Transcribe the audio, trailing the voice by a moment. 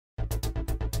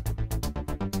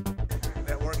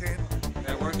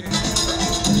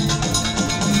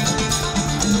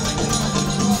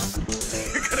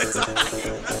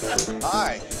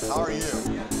Hi, how are you?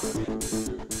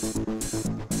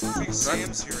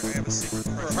 Sam's here and I have a secret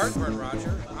crush. For heartburn,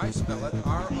 Roger, I spell it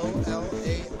R-O-L-A-I-D-S.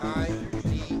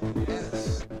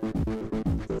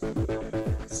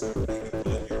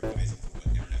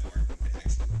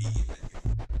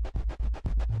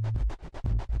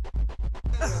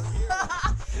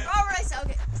 Alright, so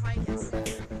okay, try and guess.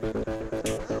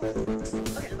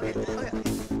 Okay.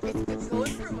 It's go in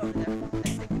the room over there and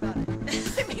think about it.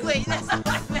 I mean, wait, that's not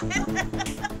what I meant.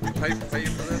 Pay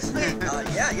for this?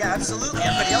 Yeah, absolutely.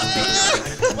 Everybody else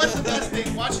paid. What's the best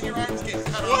thing? Watching your arms get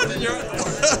cut off.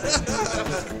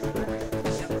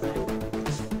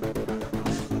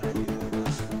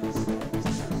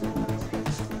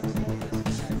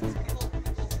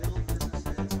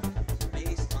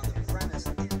 Based on the premise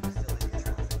of affiliate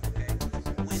traffic, okay?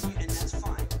 And that's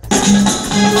fine.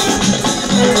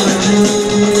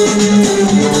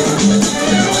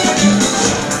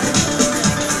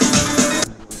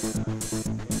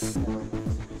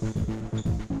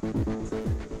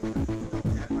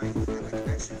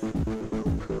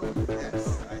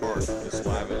 This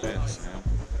live events,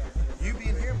 You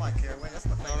being here, Mike Caraway, that's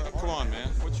my favorite part. Come on, man.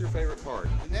 What's your favorite part?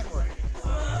 The networking.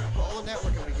 All the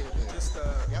networking we get to do. Just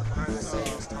behind the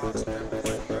scenes talks with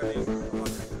everybody, a lot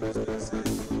of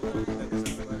businesses,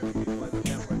 people at the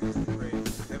network is great.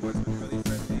 Everyone's been really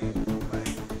friendly,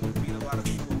 like meet a lot of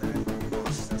people that know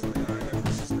how successful they are in their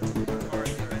business. Or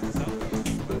in their ends up.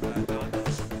 But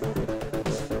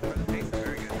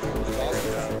very good.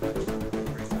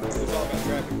 It's all about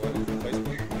traffic, wasn't it?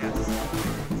 Facebook? Yes.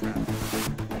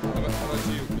 How about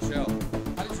you, Michelle?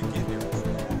 How did you get here?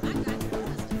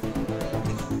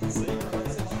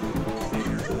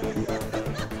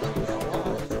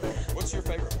 What's your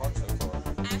favorite part so far?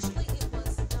 Actually, it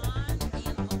was Don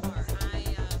and Omar. I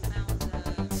found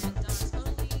Don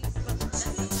totally. But the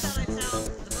things that I found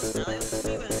the most valuable to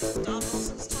me was Don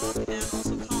Wilson's talk and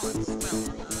also Colin's as well.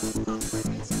 Copyright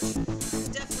research.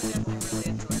 Definitely really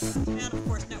enjoyed that. And of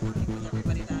course, networking with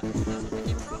everybody that we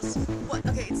came across. What?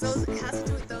 Okay, so it has to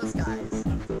do with those guys.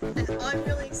 And I'm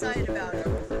really excited about it. No!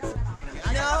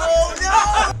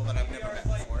 People that I've never met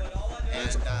before. And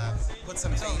put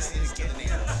some faces to the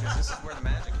names. This is where the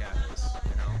magic happens,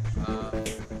 you know.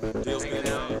 Deals being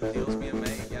Hanging out, deals being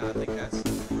made. Yeah, I think that's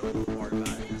the really cool part about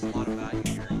it. There's a lot of value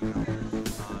here, you know.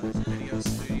 There's a video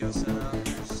studio set up.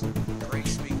 There's great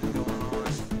speaking going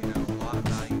on. You know, a lot of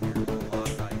value here. And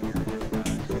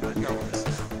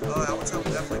I would tell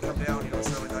them definitely come down. You know,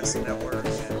 it's really nice to network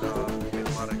and get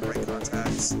a lot of great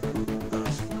contacts.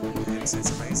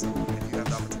 It's amazing. If you have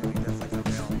the opportunity, definitely come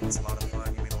down. It's a lot of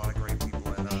fun. You meet a lot of great people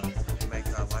and make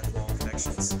lifelong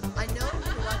connections. I know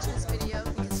you're watching this video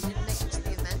because you didn't make it to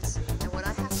the event. And what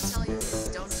I have to tell you is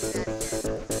don't do that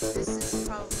again. This is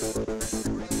probably the best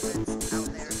networking events out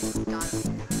there. It's gotta be.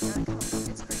 You gotta come.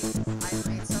 It's great. I've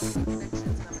made so many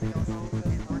connections and I'm gonna go home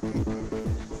and market and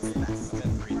it's the best. I've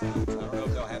been 3 times. I don't know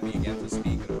if they'll have me again to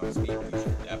speak, but if I speak, you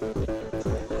should definitely.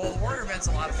 Well, the Warrior event's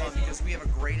a lot of fun because we have a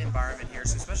great environment here.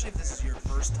 So especially if this is your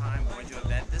first time going to an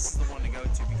event, this is the one to go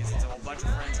to because it's a whole bunch of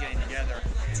friends getting together.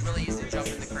 It's really easy to jump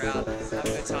in the crowd, have a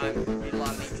good time, meet a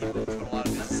lot of neat people, put a lot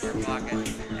of business in your pocket.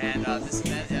 And this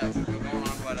event, we've been going on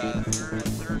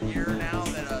third year now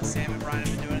that Sam and Brian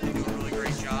have been doing it. They do a really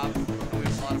great job. And we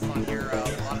have a lot of fun here. A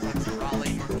lot of times in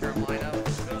Raleigh, North Carolina.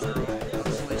 Those are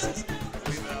other places.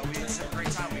 We just have a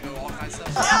great time. We go all kinds of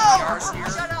stuff. PRs here.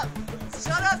 Shut up!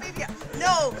 Shut up, baby!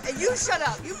 No! You shut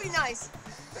up! You be nice!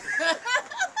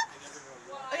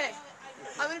 Okay,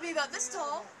 I'm gonna be about this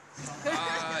tall.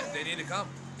 They need to come.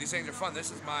 These things are fun. This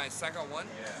is my second one.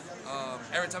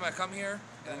 Every time I come here,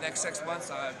 in the next 6 months,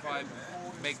 I'd probably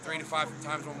make 3 to 5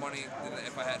 times more money than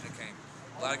if I hadn't came.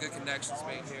 A lot of good connections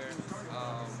made here.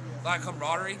 A lot of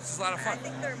camaraderie. It's a lot of fun. I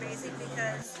think they're amazing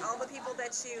because all the people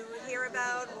that you hear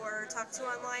about or talk to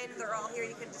online, they're all here.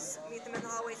 You can just meet them in the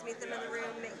hallways, meet them in the room,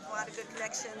 make a lot of good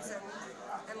connections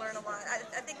and learn a lot.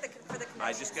 I think for the connections.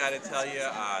 I just got to tell you,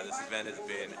 this event has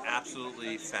been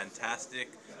absolutely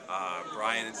fantastic.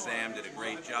 Brian and Sam did a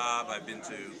great job. I've been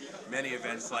to many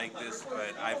events like this,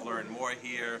 but I've learned more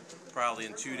here probably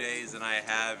in 2 days than I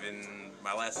have in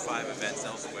my last 5 events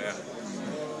elsewhere.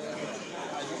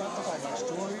 Part of my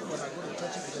story when I go to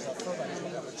churches because I felt like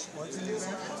I'm exploiting them.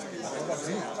 I never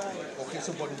did. Okay,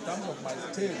 so but in terms of my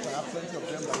tapes, I have plenty of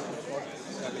them that I thought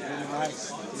that are really nice.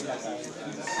 Like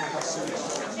super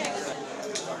serious.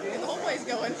 The whole place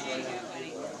going.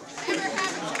 Never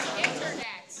happened to the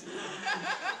internet.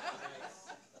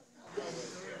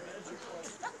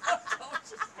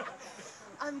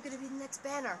 I'm gonna be the next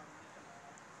banner.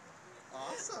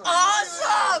 Awesome.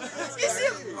 Awesome! You see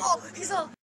him? Oh, he's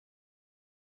all.